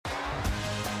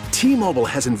T-Mobile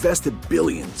has invested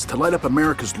billions to light up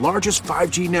America's largest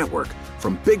 5G network,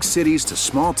 from big cities to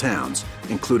small towns,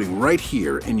 including right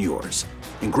here in yours.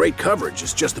 And great coverage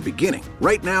is just the beginning.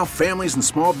 Right now, families and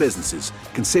small businesses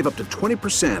can save up to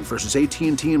 20% versus AT&T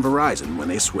and Verizon when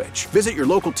they switch. Visit your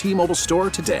local T-Mobile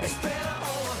store today.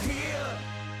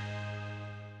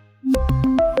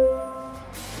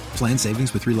 Plan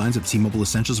savings with 3 lines of T-Mobile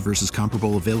Essentials versus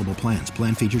comparable available plans.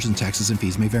 Plan features and taxes and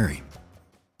fees may vary.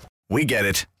 We get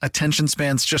it. Attention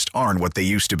spans just aren't what they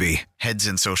used to be. Heads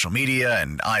in social media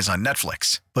and eyes on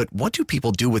Netflix. But what do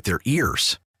people do with their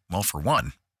ears? Well, for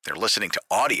one, they're listening to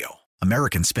audio.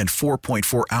 Americans spend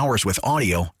 4.4 hours with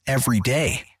audio every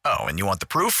day. Oh, and you want the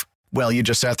proof? Well, you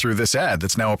just sat through this ad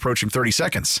that's now approaching 30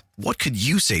 seconds. What could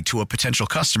you say to a potential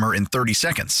customer in 30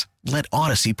 seconds? Let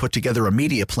Odyssey put together a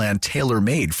media plan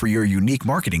tailor-made for your unique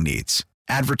marketing needs.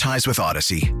 Advertise with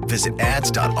Odyssey. Visit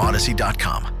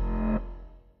ads.odyssey.com.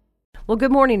 Well,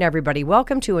 good morning, everybody.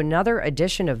 Welcome to another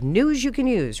edition of News You Can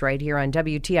Use right here on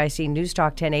WTIC News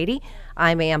Talk 1080.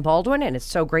 I'm Ann Baldwin, and it's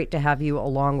so great to have you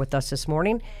along with us this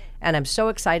morning. And I'm so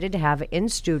excited to have in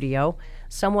studio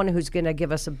someone who's going to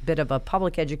give us a bit of a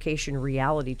public education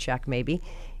reality check, maybe,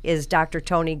 is Dr.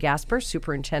 Tony Gasper,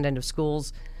 Superintendent of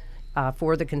Schools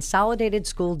for the Consolidated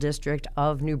School District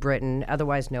of New Britain,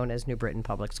 otherwise known as New Britain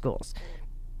Public Schools.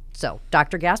 So,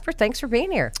 Dr. Gasper, thanks for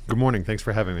being here. Good morning. Thanks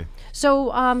for having me.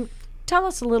 So, tell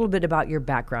us a little bit about your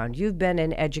background. You've been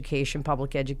in education,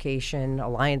 public education,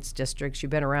 alliance districts. You've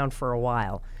been around for a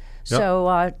while. Yep.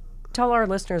 So tell our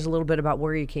listeners a little bit about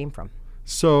where you came from.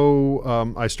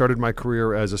 So I started my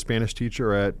career as a Spanish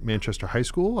teacher at Manchester High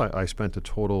School. I spent a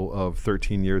total of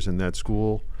 13 years in that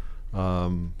school.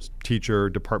 Teacher,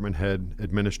 department head,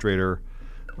 administrator.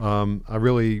 I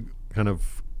really kind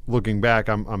of, looking back,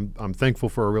 I'm thankful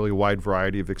for a really wide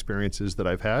variety of experiences that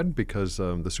I've had, because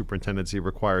the superintendency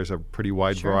requires a pretty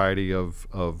wide variety of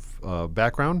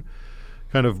background.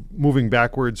 Kind of moving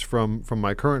backwards from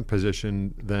my current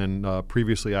position, then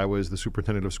previously I was the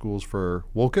superintendent of schools for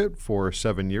Wolcott for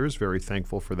 7 years. Very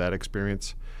thankful for that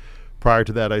experience. Prior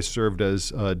to that, I served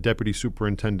as deputy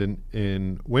superintendent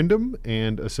in Windham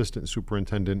and assistant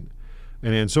superintendent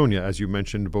in Ansonia, as you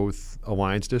mentioned, both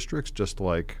alliance districts, just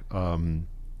like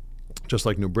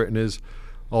New Britain is.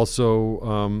 Also,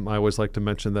 I always like to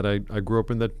mention that I grew up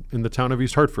in the town of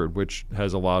East Hartford, which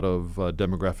has a lot of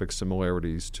demographic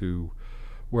similarities to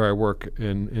where I work.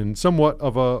 In somewhat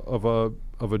of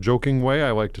a joking way,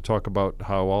 I like to talk about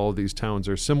how all of these towns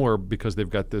are similar because they've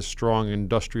got this strong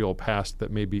industrial past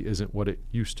that maybe isn't what it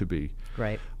used to be.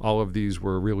 Right. All of these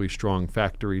were really strong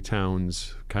factory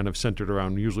towns, kind of centered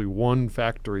around usually one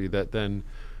factory that then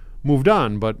moved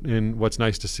on. But what's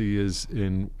nice to see is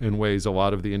in ways a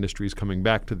lot of the industry is coming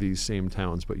back to these same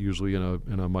towns, but usually in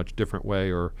a much different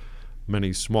way, or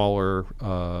many smaller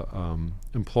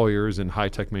employers in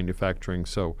high-tech manufacturing.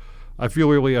 So I feel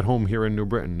really at home here in New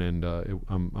Britain, and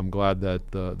I'm glad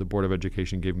that the Board of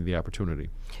Education gave me the opportunity.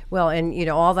 Well, and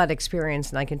all that experience,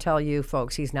 and I can tell you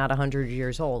folks, he's not 100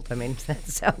 years old. I mean, that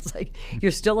sounds like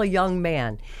you're still a young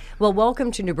man. Well,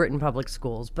 welcome to New Britain Public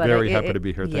Schools. But Very happy to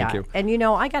be here. Thank you. And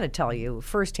I got to tell you,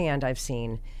 firsthand, I've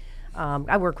seen.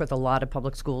 I work with a lot of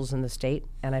public schools in the state,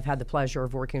 and I've had the pleasure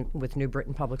of working with New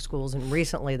Britain Public Schools, and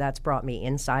recently that's brought me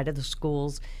inside of the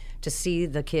schools to see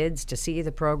the kids, to see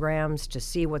the programs, to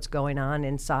see what's going on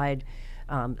inside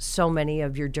so many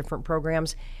of your different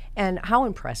programs, and how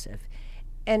impressive.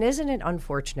 And isn't it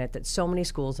unfortunate that so many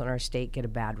schools in our state get a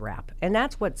bad rap? And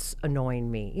that's what's annoying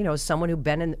me. As someone who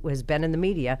has been in the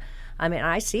media, I mean,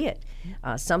 I see it.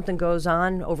 Something goes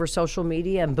on over social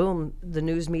media, and boom, the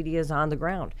news media is on the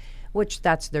ground, which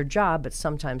that's their job, but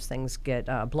sometimes things get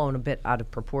blown a bit out of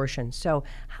proportion. So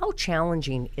how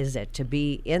challenging is it to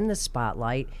be in the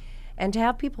spotlight and to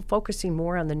have people focusing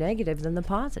more on the negative than the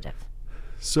positive?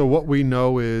 So what we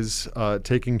know is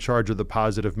taking charge of the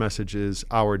positive message is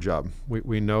our job.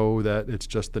 We know that it's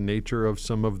just the nature of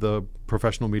some of the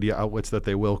professional media outlets that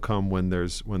they will come when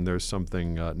there's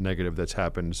something negative that's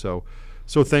happened. So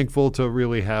thankful to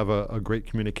really have a great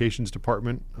communications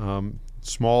department,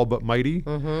 small but mighty,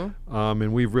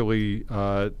 and we've really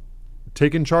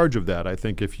taken charge of that. I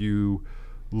think if you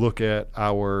look at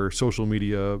our social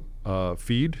media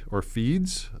feed or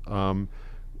feeds,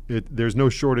 there's no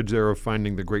shortage there of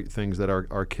finding the great things that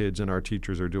our kids and our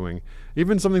teachers are doing.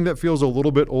 Even something that feels a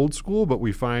little bit old school, but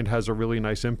we find has a really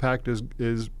nice impact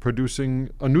is producing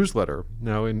a newsletter.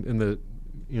 Now, in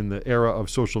the era of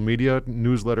social media,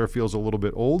 newsletter feels a little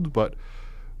bit old, but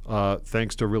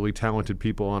thanks to really talented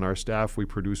people on our staff, we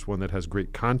produce one that has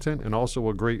great content and also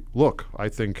a great look. I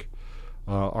think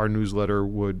our newsletter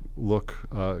would look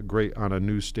great on a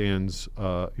newsstand's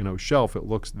shelf. It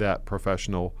looks that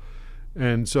professional.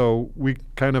 And so we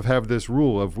kind of have this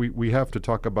rule of we have to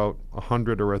talk about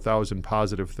 100 or 1,000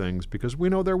 positive things, because we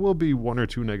know there will be one or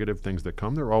two negative things that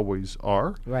come. There always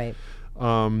are. Right.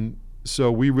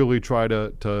 So we really try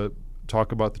to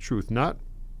talk about the truth, not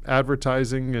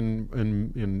advertising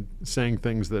and saying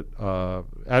things that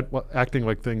acting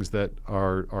like things that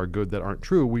are good that aren't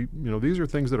true. These are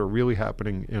things that are really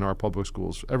happening in our public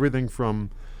schools. Everything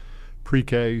from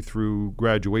pre-K through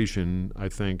graduation, I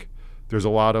think. There's a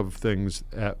lot of things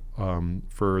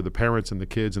for the parents and the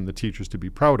kids and the teachers to be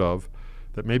proud of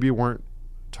that maybe weren't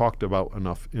talked about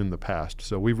enough in the past.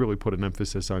 So we've really put an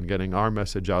emphasis on getting our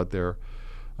message out there.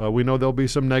 We know there'll be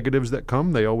some negatives that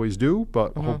come. They always do,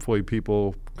 but hopefully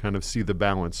people kind of see the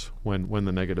balance when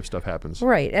the negative stuff happens.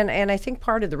 Right. And I think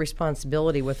part of the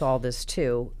responsibility with all this,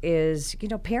 too, is,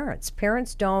 parents.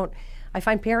 Parents don't... I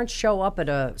find parents show up at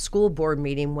a school board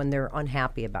meeting when they're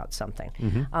unhappy about something.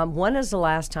 When is the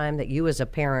last time that you as a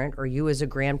parent or you as a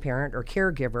grandparent or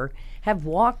caregiver have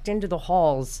walked into the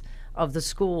halls of the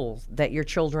school that your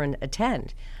children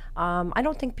attend? I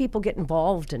don't think people get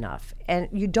involved enough, and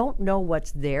you don't know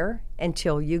what's there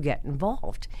until you get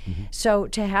involved. So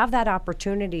to have that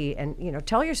opportunity and,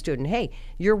 tell your student, hey,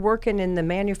 you're working in the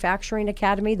manufacturing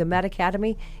academy, the Met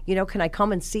Academy, can I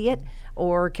come and see it?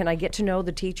 Or can I get to know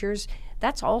the teachers?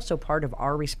 That's also part of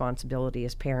our responsibility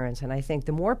as parents. And I think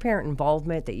the more parent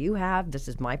involvement that you have, this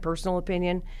is my personal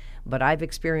opinion, but I've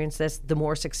experienced this, the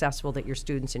more successful that your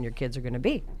students and your kids are going to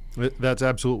be. That's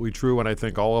absolutely true. And I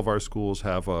think all of our schools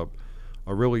have a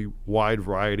really wide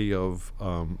variety of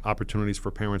opportunities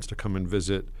for parents to come and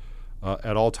visit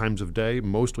at all times of day,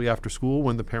 mostly after school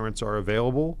when the parents are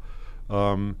available.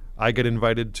 I get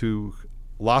invited to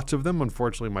lots of them.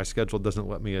 Unfortunately, my schedule doesn't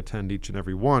let me attend each and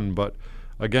every one. But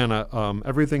again,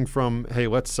 everything from, hey,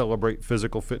 let's celebrate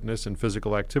physical fitness and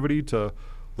physical activity to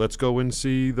let's go and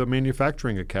see the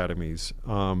manufacturing academies.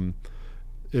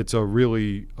 It's a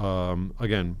really,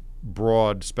 again,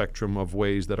 broad spectrum of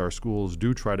ways that our schools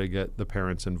do try to get the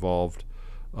parents involved.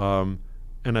 And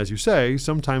as you say,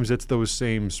 sometimes it's those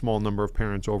same small number of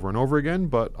parents over and over again,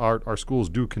 but our schools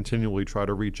do continually try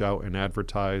to reach out and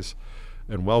advertise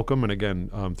and welcome. And again,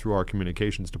 through our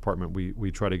communications department,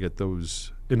 we try to get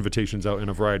those invitations out in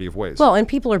a variety of ways. Well, and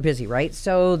people are busy, right?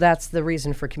 So that's the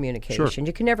reason for communication. Sure.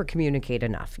 You can never communicate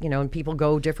enough, and people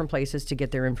go different places to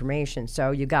get their information.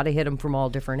 So you got to hit them from all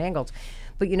different angles.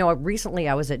 But, recently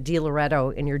I was at De Loretto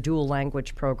in your dual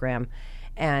language program,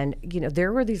 and,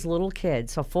 there were these little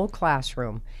kids, a full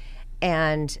classroom,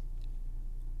 and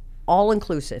all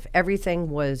inclusive. Everything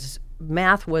was,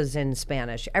 math was in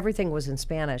Spanish. Everything was in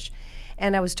Spanish.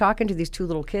 And I was talking to these two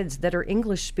little kids that are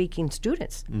English-speaking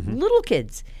students, little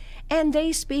kids. And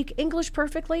they speak English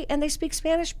perfectly and they speak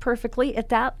Spanish perfectly at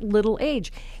that little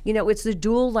age. It's the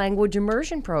dual language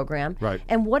immersion program. Right.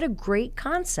 And what a great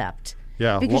concept.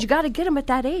 Yeah. Because you got to get them at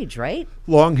that age, right?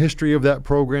 Long history of that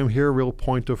program here, real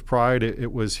point of pride.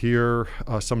 It was here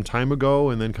some time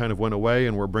ago and then kind of went away,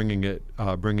 and we're bringing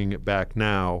it back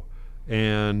now.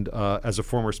 And as a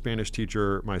former Spanish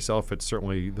teacher myself, it's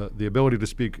certainly the ability to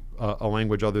speak a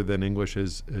language other than English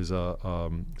is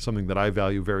something that I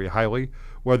value very highly.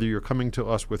 Whether you're coming to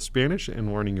us with Spanish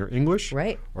and learning your English,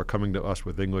 right, or coming to us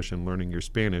with English and learning your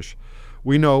Spanish,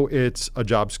 we know it's a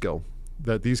job skill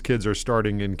that these kids are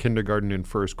starting in kindergarten and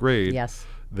first grade. Yes.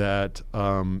 That,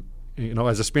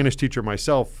 as a Spanish teacher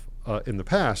myself in the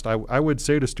past, I would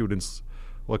say to students,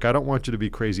 look, I don't want you to be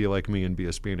crazy like me and be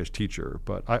a Spanish teacher,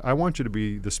 but I want you to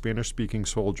be the Spanish-speaking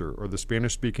soldier or the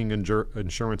Spanish-speaking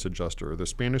insurance adjuster or the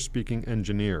Spanish-speaking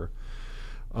engineer,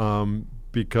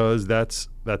 because that's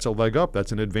a leg up.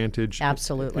 That's an advantage.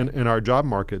 Absolutely. in our job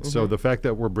market. So the fact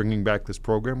that we're bringing back this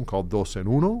program called Dos en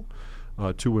Uno,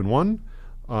 2 in 1,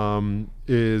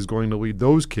 is going to lead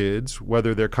those kids,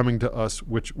 whether they're coming to us,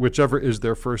 whichever is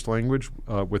their first language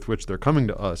with which they're coming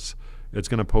to us, it's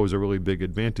going to pose a really big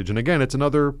advantage. And again, it's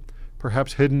another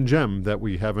perhaps hidden gem that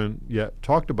we haven't yet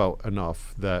talked about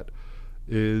enough that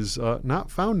is not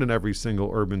found in every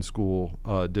single urban school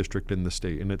district in the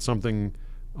state. And it's something,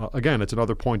 again, it's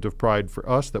another point of pride for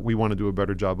us that we want to do a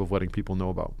better job of letting people know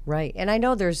about. Right. And I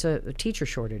know there's a teacher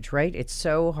shortage, right? It's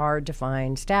so hard to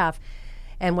find staff.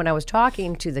 And when I was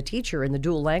talking to the teacher in the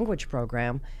dual language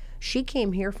program, she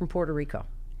came here from Puerto Rico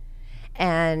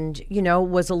and,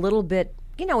 was a little bit,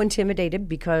 intimidated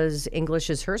because English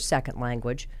is her second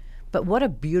language. But what a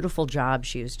beautiful job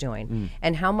she is doing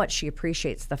and how much she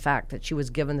appreciates the fact that she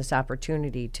was given this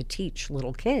opportunity to teach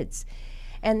little kids.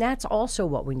 And that's also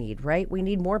what we need, right? We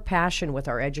need more passion with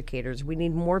our educators. We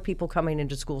need more people coming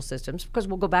into school systems, because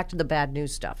we'll go back to the bad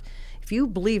news stuff. If you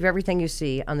believe everything you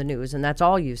see on the news and that's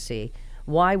all you see,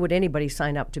 why would anybody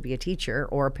sign up to be a teacher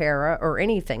or a para or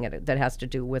anything that has to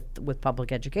do with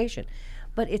public education?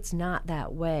 But it's not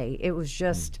that way. It was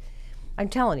just, I'm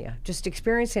telling you, just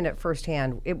experiencing it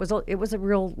firsthand, it was a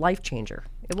real life changer.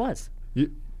 It was.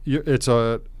 It's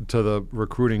to the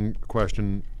recruiting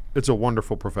question, it's a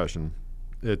wonderful profession.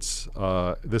 It's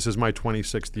this is my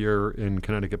 26th year in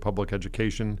Connecticut public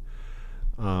education.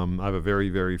 I have a very,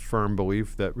 very firm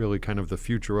belief that really kind of the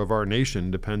future of our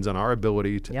nation depends on our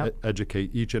ability to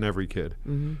educate each and every kid.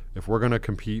 Mm-hmm. If we're going to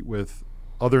compete with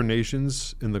other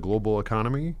nations in the global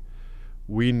economy,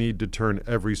 we need to turn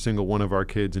every single one of our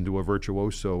kids into a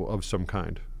virtuoso of some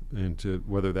kind, into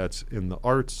whether that's in the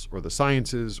arts or the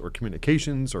sciences or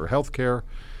communications or healthcare.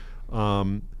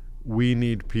 We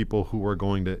need people who are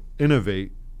going to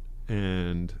innovate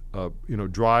and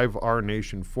drive our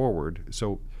nation forward.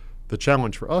 So the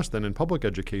challenge for us then in public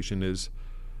education is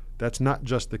that's not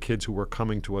just the kids who are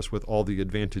coming to us with all the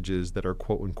advantages that are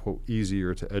quote unquote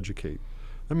easier to educate.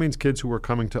 That means kids who are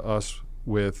coming to us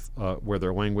with where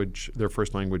their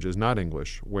first language is not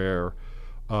English, where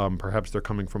perhaps they're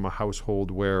coming from a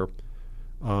household where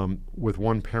with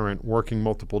one parent working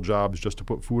multiple jobs just to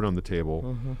put food on the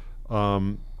table.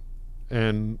 Mm-hmm.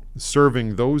 And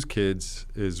serving those kids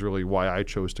is really why I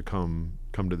chose to come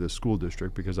to this school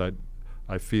district, because I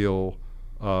feel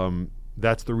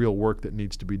that's the real work that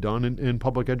needs to be done in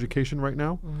public education right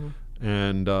now. Mm-hmm.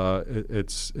 And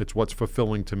it's what's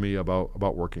fulfilling to me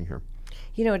about working here.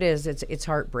 It is. It's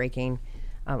heartbreaking.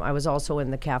 I was also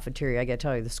in the cafeteria. I got to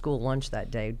tell you, the school lunch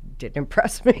that day didn't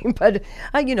impress me. But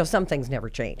some things never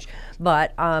change.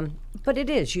 But it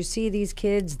is. You see these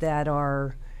kids that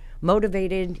are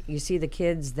motivated. You see the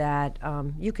kids that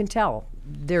you can tell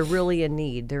they're really in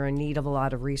need. They're in need of a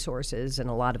lot of resources and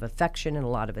a lot of affection and a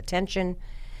lot of attention.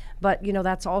 But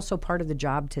that's also part of the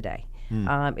job today.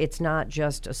 It's not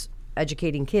just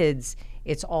educating kids.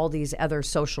 It's all these other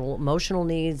social, emotional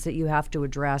needs that you have to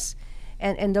address.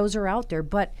 And those are out there.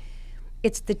 But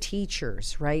it's the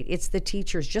teachers, right? It's the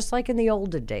teachers, just like in the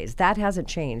olden days. That hasn't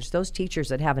changed. Those teachers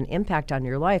that have an impact on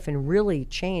your life and really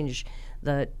change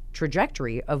the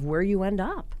trajectory of where you end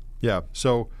up. Yeah.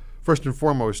 So first and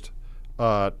foremost,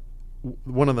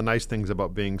 one of the nice things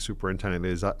about being superintendent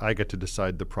is I get to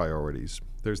decide the priorities.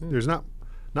 There's not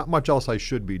much else I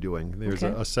should be doing. There's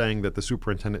a saying that the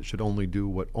superintendent should only do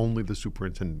what only the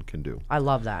superintendent can do. I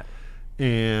love that.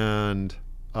 And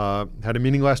had a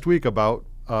meeting last week about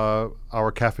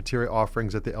our cafeteria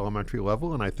offerings at the elementary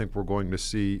level, and I think we're going to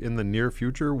see in the near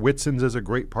future, Whitson's is a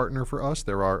great partner for us.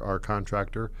 They're our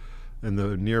contractor. In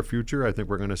the near future, I think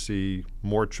we're going to see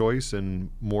more choice and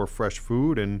more fresh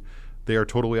food, and they are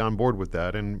totally on board with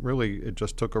that. And really, it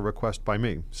just took a request by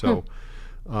me. So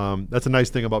that's a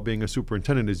nice thing about being a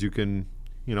superintendent is you can,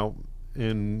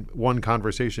 in one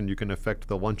conversation, you can affect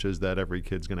the lunches that every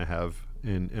kid's going to have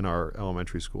in our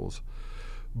elementary schools.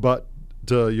 But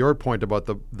to your point about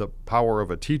the power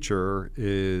of a teacher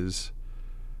is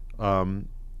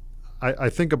I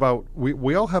think about,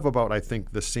 we all have about, I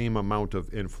think, the same amount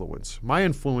of influence. My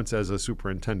influence as a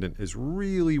superintendent is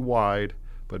really wide,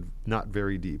 but not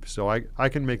very deep. So I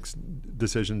can make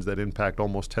decisions that impact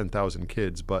almost 10,000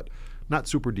 kids, but not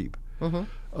super deep.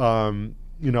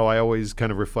 Mm-hmm. I always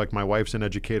kind of reflect my wife's an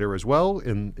educator as well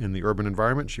in the urban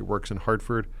environment. She works in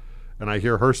Hartford, and I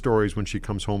hear her stories when she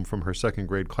comes home from her second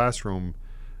grade classroom,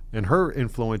 and her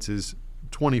influence is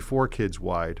 24 kids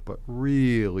wide, but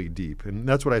really deep. And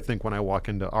that's what I think when I walk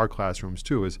into our classrooms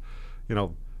too is,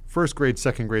 first grade,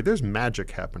 second grade, there's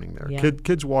magic happening there. Yeah.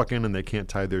 Kids walk in and they can't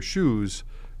tie their shoes,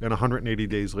 and 180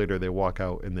 days later they walk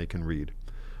out and they can read.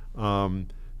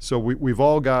 So we've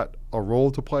all got a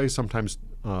role to play. Sometimes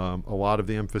a lot of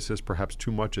the emphasis, perhaps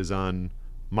too much, is on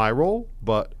my role,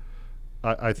 but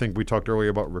I think we talked earlier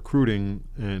about recruiting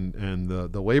and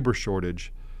the labor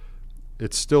shortage.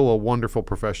 It's still a wonderful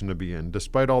profession to be in,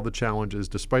 despite all the challenges,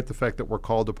 despite the fact that we're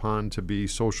called upon to be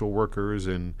social workers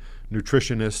and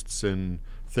nutritionists and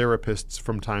therapists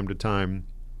from time to time.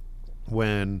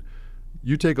 When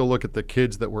you take a look at the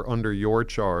kids that were under your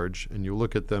charge and you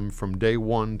look at them from day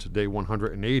 1 to day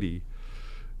 180,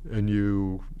 and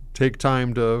you take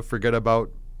time to forget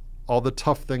about all the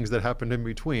tough things that happened in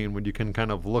between, when you can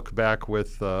kind of look back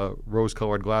with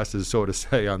rose-colored glasses, so to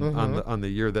say, on the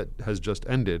year that has just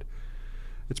ended,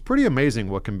 it's pretty amazing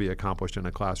what can be accomplished in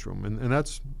a classroom. And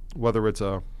that's whether it's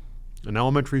an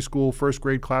elementary school first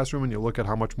grade classroom and you look at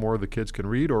how much more the kids can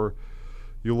read, or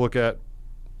you look at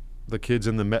the kids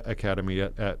in the Met Academy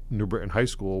at New Britain High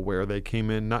School, where they came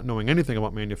in not knowing anything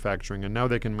about manufacturing, and now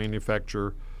they can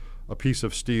manufacture a piece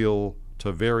of steel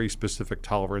to very specific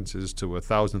tolerances to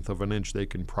 1,000th of an inch. They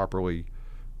can properly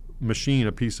machine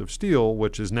a piece of steel,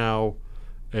 which is now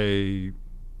a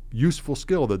useful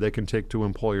skill that they can take to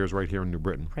employers right here in New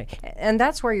Britain. Right. And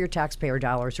that's where your taxpayer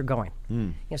dollars are going.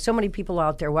 You know, so many people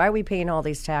out there, why are we paying all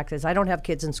these taxes? I don't have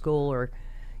kids in school, or,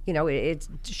 you know, it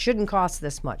shouldn't cost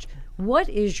this much. What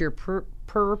is your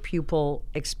per pupil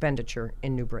expenditure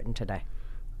in New Britain today?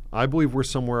 I believe we're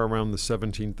somewhere around the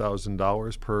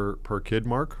 $17,000 per kid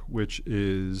mark, which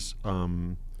is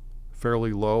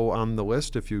fairly low on the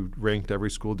list if you ranked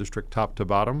every school district top to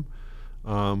bottom.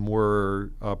 We're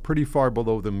pretty far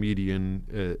below the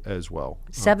median as well.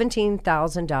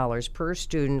 $17,000 per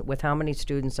student, with how many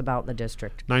students about in the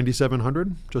district?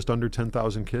 9,700, just under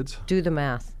 10,000 kids. Do the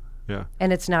math. Yeah.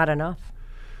 And it's not enough.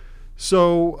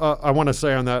 So I want to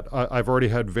say on that, I've already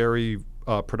had very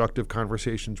productive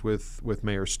conversations with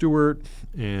Mayor Stewart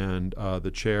and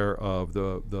the chair of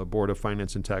the Board of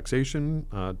Finance and Taxation.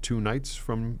 2 nights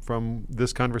from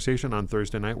this conversation, on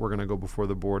Thursday night, we're going to go before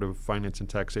the Board of Finance and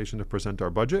Taxation to present our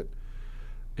budget.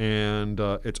 And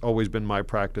it's always been my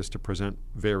practice to present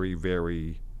very,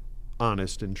 very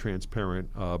honest and transparent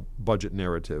budget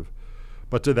narrative.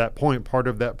 But to that point, part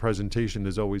of that presentation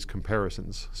is always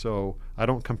comparisons. So I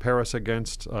don't compare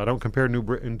New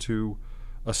Britain to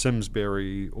a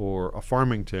Simsbury or a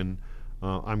Farmington.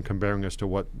 I'm comparing us to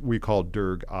what we call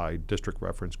DIRG I, District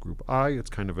Reference Group I. It's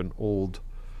kind of an old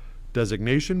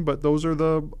designation, but those are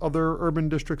the other urban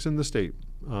districts in the state.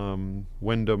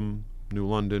 Wyndham, New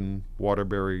London,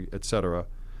 Waterbury, etc.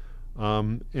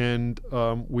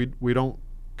 We don't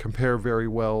compare very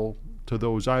well to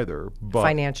those either. But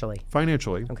Financially.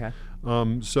 Okay.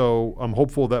 Okay. So I'm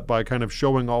hopeful that by kind of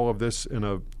showing all of this in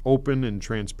an open and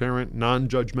transparent,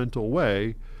 non-judgmental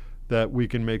way, that we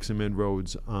can make some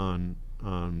inroads on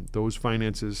those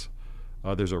finances.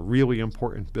 There's a really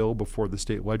important bill before the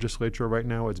state legislature right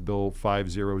now. It's Bill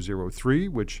 5003,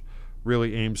 which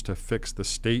really aims to fix the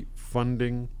state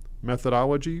funding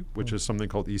methodology, which is something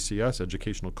called ECS,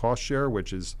 Educational Cost Share,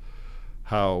 which is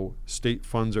how state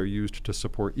funds are used to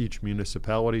support each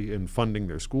municipality in funding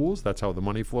their schools. That's how the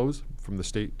money flows from the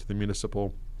state to the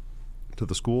municipal to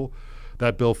the school.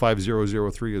 That Bill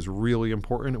 5003 is really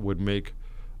important. It would make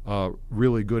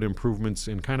really good improvements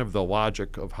in kind of the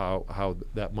logic of how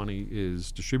that money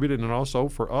is distributed, and also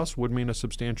for us would mean a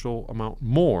substantial amount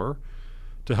more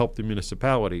to help the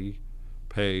municipality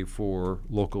pay for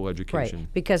local education.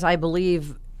 Right, because I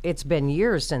believe it's been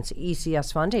years since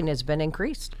ECS funding has been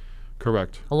increased.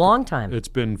 Correct. A long time. It's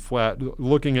been flat.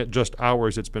 Looking at just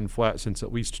ours, it's been flat since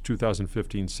at least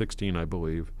 2015-16, I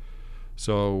believe.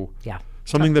 So yeah.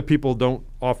 Something that people don't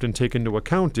often take into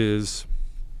account is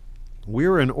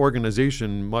we're an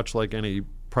organization much like any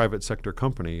private sector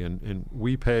company, and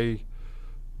we pay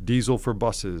diesel for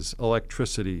buses,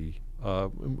 electricity,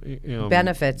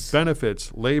 benefits,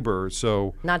 labor.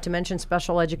 So not to mention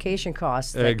special education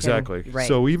costs. Exactly. Right.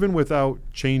 So even without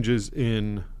changes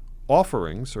in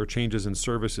offerings or changes in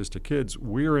services to kids,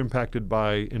 we're impacted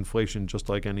by inflation just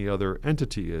like any other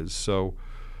entity is. So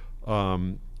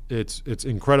it's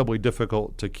incredibly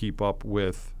difficult to keep up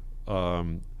with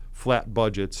flat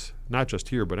budgets, not just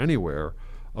here but anywhere.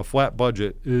 A flat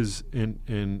budget is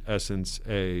in essence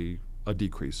a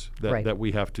decrease that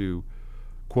we have to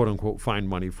quote unquote find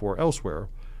money for elsewhere.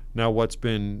 Now, what's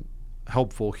been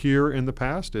helpful here in the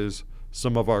past is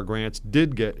some of our grants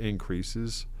did get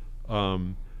increases,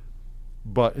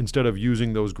 but instead of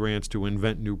using those grants to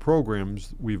invent new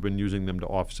programs, we've been using them to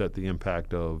offset the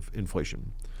impact of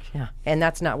inflation. Yeah, and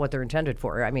that's not what they're intended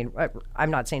for. I mean,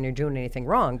 I'm not saying you're doing anything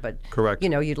wrong, but correct. You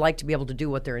know, you'd like to be able to do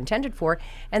what they're intended for.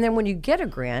 And then when you get a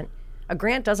grant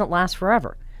doesn't last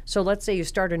forever. So let's say you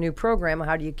start a new program.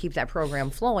 How do you keep that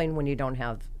program flowing when you don't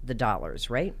have the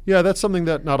dollars, right? Yeah, that's something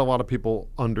that not a lot of people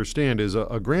understand. Is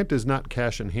a grant is not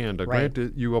cash in hand. A grant,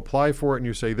 you apply for it and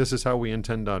you say, this is how we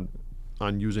intend on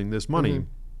using this money,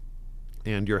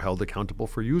 and you're held accountable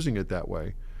for using it that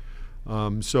way.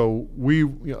 So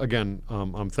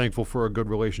I'm thankful for a good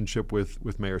relationship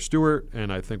with Mayor Stewart,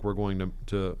 and I think we're going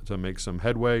to make some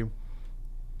headway.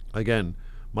 Again,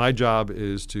 my job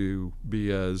is to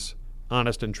be as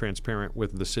honest and transparent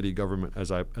with the city government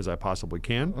as I possibly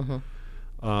can.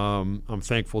 I'm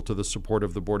thankful to the support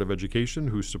of the Board of Education,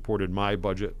 who supported my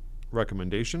budget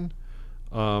recommendation.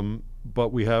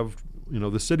 But we have,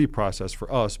 the city process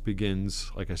for us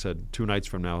begins, like I said, 2 nights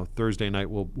from now. Thursday night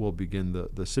we'll begin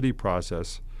the city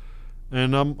process.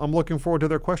 And I'm looking forward to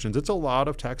their questions. It's a lot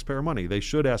of taxpayer money. They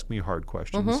should ask me hard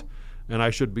questions. and I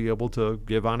should be able to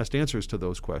give honest answers to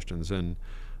those questions. And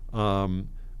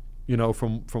you know,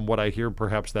 from what I hear,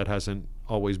 perhaps that hasn't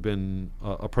always been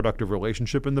a productive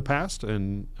relationship in the past,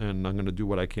 and I'm going to do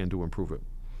what I can to improve it.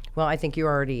 Well, I think you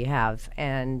already have,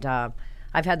 and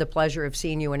I've had the pleasure of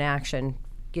seeing you in action,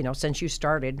 you know, since you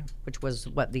started, which was,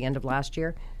 what, the end of last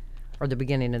year or the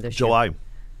beginning of this year?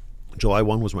 July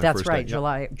 1 was my That's first right, day.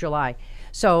 Yeah. July.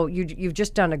 So you've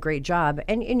just done a great job,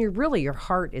 and your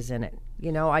heart is in it.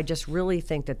 You know, I just really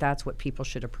think that that's what people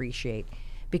should appreciate,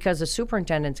 because the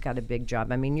superintendent's got a big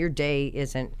job. I mean, your day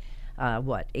isn't,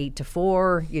 8 to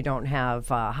 4. You don't have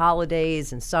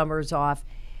holidays and summers off.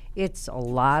 It's a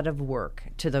lot of work,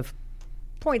 to the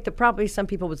point that probably some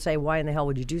people would say, why in the hell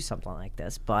would you do something like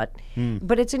this? But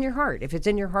it's in your heart. If it's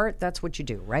in your heart, that's what you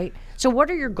do, right? So what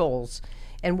are your goals,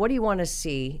 and what do you want to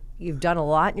see? You've done a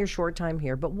lot in your short time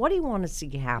here, but what do you want to see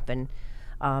happen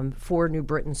for New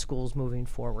Britain schools moving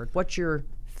forward? What's your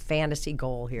fantasy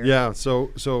goal here? Yeah,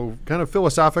 so kind of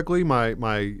philosophically,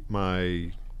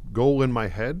 my goal in my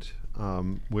head,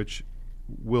 which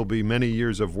will be many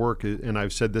years of work, and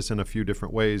I've said this in a few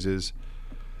different ways, is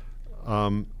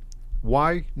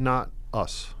why not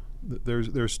us?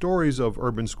 There's stories of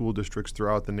urban school districts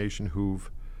throughout the nation who've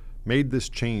made this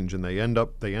change, and they end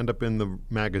up in the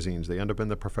magazines, they end up in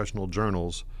the professional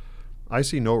journals. I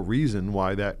see no reason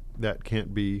why that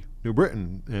can't be New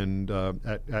Britain. And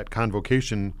at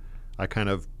Convocation, I kind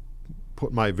of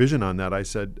put my vision on that. I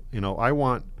said, you know, I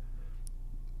want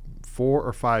 4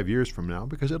 or 5 years from now,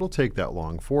 because it'll take that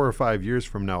long, 4 or 5 years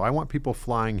from now, I want people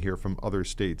flying here from other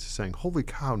states saying, holy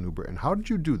cow, New Britain, how did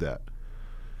you do that?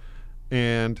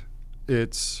 And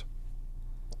it's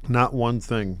not one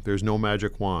thing. There's no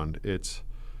magic wand. It's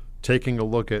taking a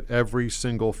look at every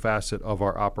single facet of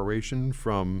our operation,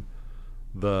 from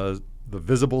the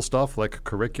visible stuff like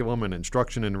curriculum and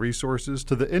instruction and resources,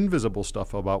 to the invisible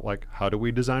stuff about, like, how do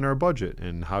we design our budget,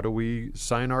 and how do we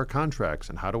sign our contracts,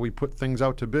 and how do we put things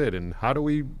out to bid, and how do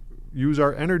we use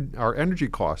our energy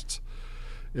costs.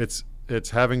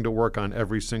 It's having to work on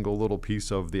every single little piece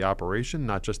of the operation,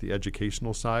 not just the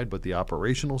educational side, but the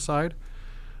operational side.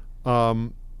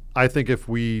 I think if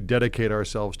we dedicate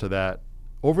ourselves to that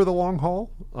over the long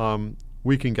haul,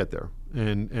 we can get there,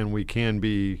 and we can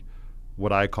be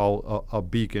what I call a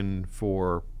beacon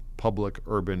for public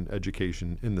urban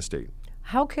education in the state.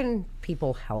 How can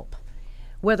people help?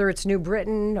 Whether it's New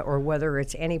Britain or whether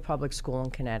it's any public school in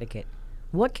Connecticut,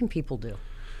 what can people do?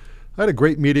 I had a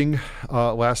great meeting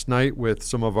last night with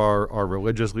some of our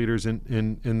religious leaders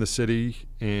in the city,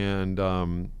 and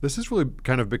this has really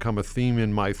kind of become a theme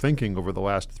in my thinking over the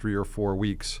last 3 or 4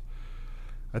 weeks.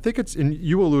 I think it's, and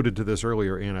you alluded to this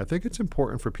earlier, Ann, I think it's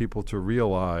important for people to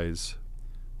realize,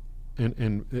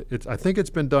 and I think it's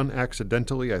been done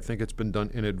accidentally, I think it's been done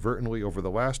inadvertently over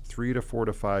the last 3 to 4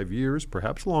 to 5 years,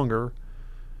 perhaps longer.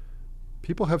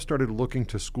 People have started looking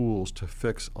to schools to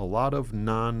fix a lot of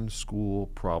non-school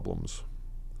problems.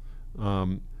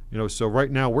 So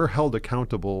right now we're held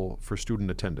accountable for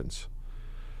student attendance.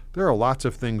 There are lots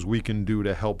of things we can do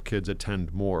to help kids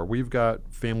attend more. We've got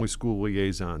family school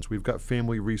liaisons, we've got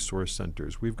family resource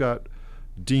centers, we've got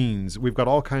deans, we've got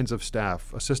all kinds of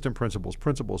staff, assistant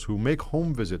principals who make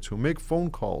home visits, who make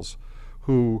phone calls,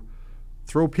 who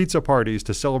throw pizza parties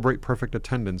to celebrate perfect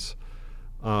attendance.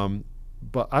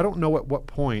 But I don't know at what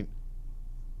point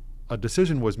a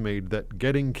decision was made that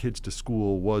getting kids to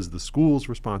school was the school's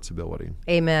responsibility.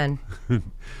 Amen.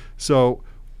 So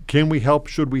can we help?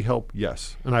 Should we help?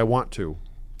 Yes. And I want to.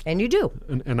 And you do.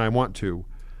 And I want to.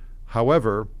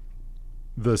 However,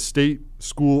 the state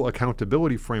school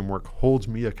accountability framework holds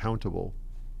me accountable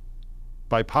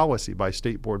by policy, by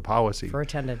state board policy. For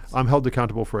attendance. I'm held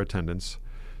accountable for attendance.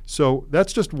 So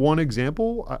that's just one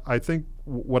example. I think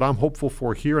what I'm hopeful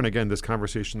for here, and again, this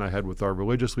conversation I had with our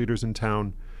religious leaders in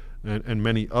town and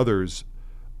many others,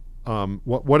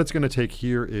 what it's going to take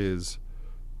here is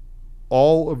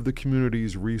all of the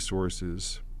community's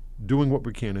resources doing what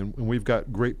we can. And we've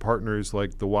got great partners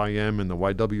like the YM and the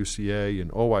YWCA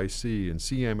and OIC and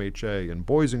CMHA and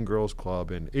Boys and Girls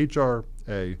Club and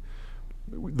HRA.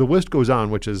 The list goes on,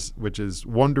 which is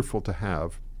wonderful to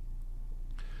have.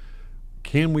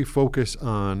 Can we focus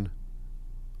on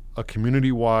a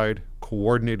community-wide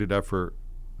coordinated effort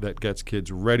that gets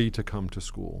kids ready to come to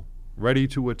school, ready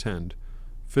to attend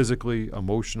physically,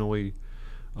 emotionally,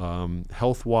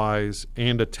 health-wise,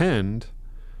 and attend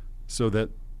so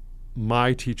that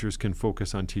my teachers can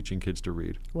focus on teaching kids to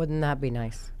read. Wouldn't that be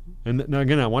nice? And now,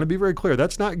 again, I want to be very clear.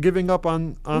 That's not giving up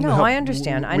on the No, help. I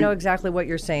understand. I know exactly what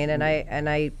you're saying, and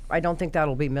I don't think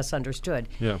that'll be misunderstood.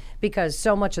 Yeah. Because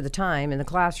so much of the time in the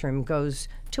classroom goes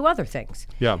to other things.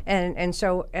 Yeah.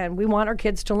 And we want our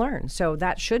kids to learn. So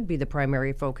that should be the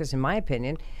primary focus, in my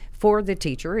opinion, for the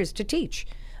teacher, is to teach.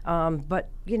 But,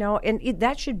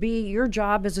 that should be your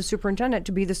job as a superintendent,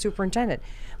 to be the superintendent.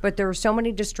 But there are so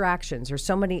many distractions. There's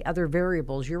so many other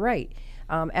variables. You're right.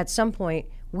 At some point,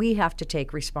 we have to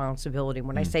take responsibility.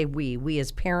 When I say we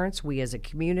as parents, we as a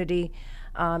community,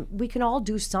 we can all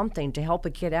do something to help a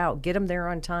kid out, get them there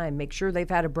on time, make sure they've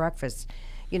had a breakfast,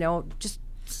 just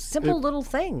simple little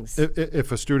things.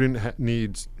 If a student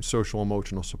needs social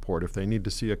emotional support, if they need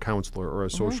to see a counselor or a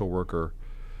social worker,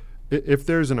 if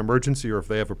there's an emergency or if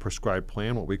they have a prescribed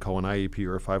plan, what we call an IEP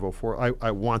or a 504,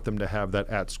 I want them to have that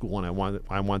at school, and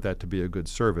I want that to be a good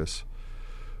service.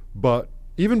 But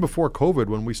even before COVID,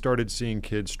 when we started seeing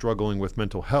kids struggling with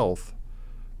mental health,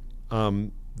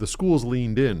 the schools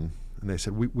leaned in and they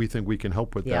said, we think we can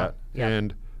help with that. Yeah.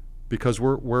 And because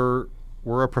we're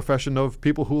a profession of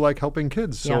people who like helping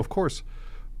kids, so of course.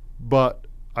 But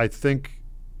I think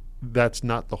that's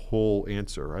not the whole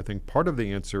answer. I think part of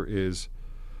the answer is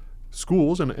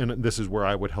schools, and this is where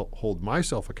I would hold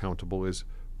myself accountable, is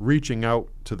reaching out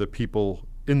to the people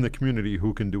in the community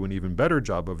who can do an even better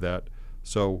job of that.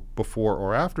 So before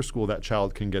or after school, that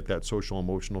child can get that social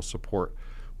emotional support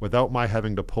without my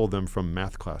having to pull them from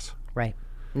math class. Right.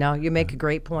 No, you make a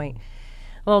great point.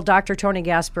 Well, Dr. Tony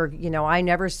Gaspar, I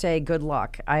never say good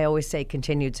luck. I always say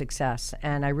continued success.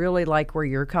 And I really like where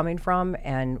you're coming from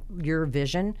and your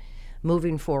vision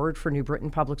moving forward for New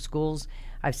Britain Public Schools.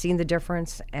 I've seen the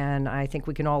difference, and I think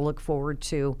we can all look forward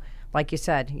to, like you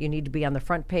said, you need to be on the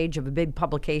front page of a big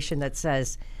publication that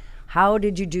says, how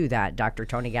did you do that, Dr.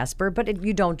 Tony Gaspar? But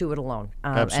you don't do it alone.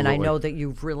 Absolutely. And I know that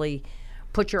you've really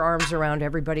put your arms around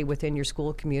everybody within your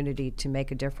school community to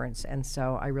make a difference. And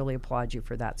so I really applaud you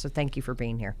for that. So thank you for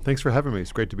being here. Thanks for having me.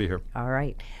 It's great to be here. All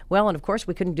right. Well, and of course,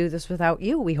 we couldn't do this without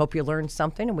you. We hope you learned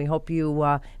something, and we hope you,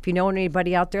 if you know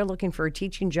anybody out there looking for a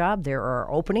teaching job, there are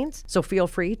openings. So feel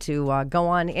free to go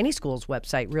on any school's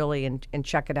website, really, and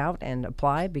check it out and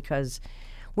apply, because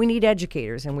we need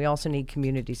educators, and we also need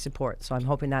community support. So I'm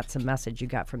hoping that's a message you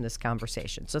got from this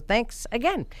conversation. So thanks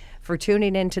again for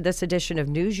tuning in to this edition of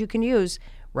News You Can Use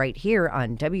right here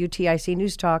on WTIC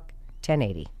News Talk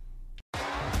 1080.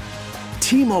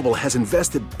 T-Mobile has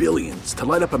invested billions to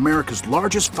light up America's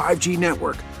largest 5G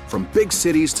network, from big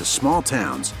cities to small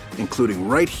towns, including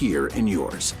right here in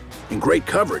yours. And great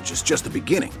coverage is just the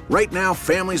beginning. Right now,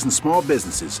 families and small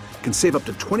businesses can save up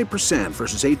to 20%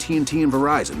 versus AT&T and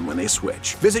Verizon when they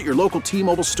switch. Visit your local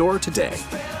T-Mobile store today.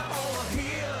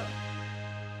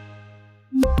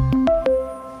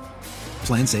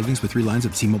 Plan savings with 3 lines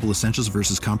of T-Mobile Essentials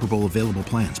versus comparable available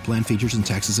plans. Plan features and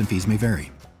taxes and fees may vary.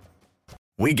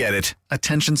 We get it.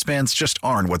 Attention spans just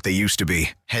aren't what they used to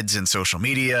be. Heads in social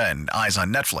media and eyes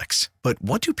on Netflix. But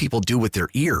what do people do with their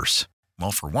ears?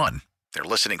 Well, for one, they're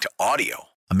listening to audio.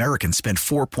 Americans spend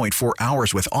 4.4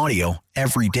 hours with audio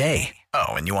every day. Oh,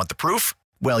 and you want the proof?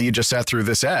 Well, you just sat through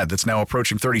this ad that's now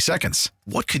approaching 30 seconds.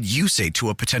 What could you say to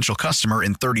a potential customer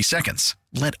in 30 seconds?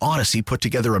 Let Odyssey put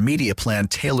together a media plan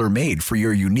tailor-made for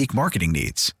your unique marketing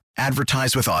needs.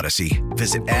 Advertise with Odyssey.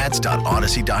 Visit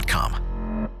ads.odyssey.com.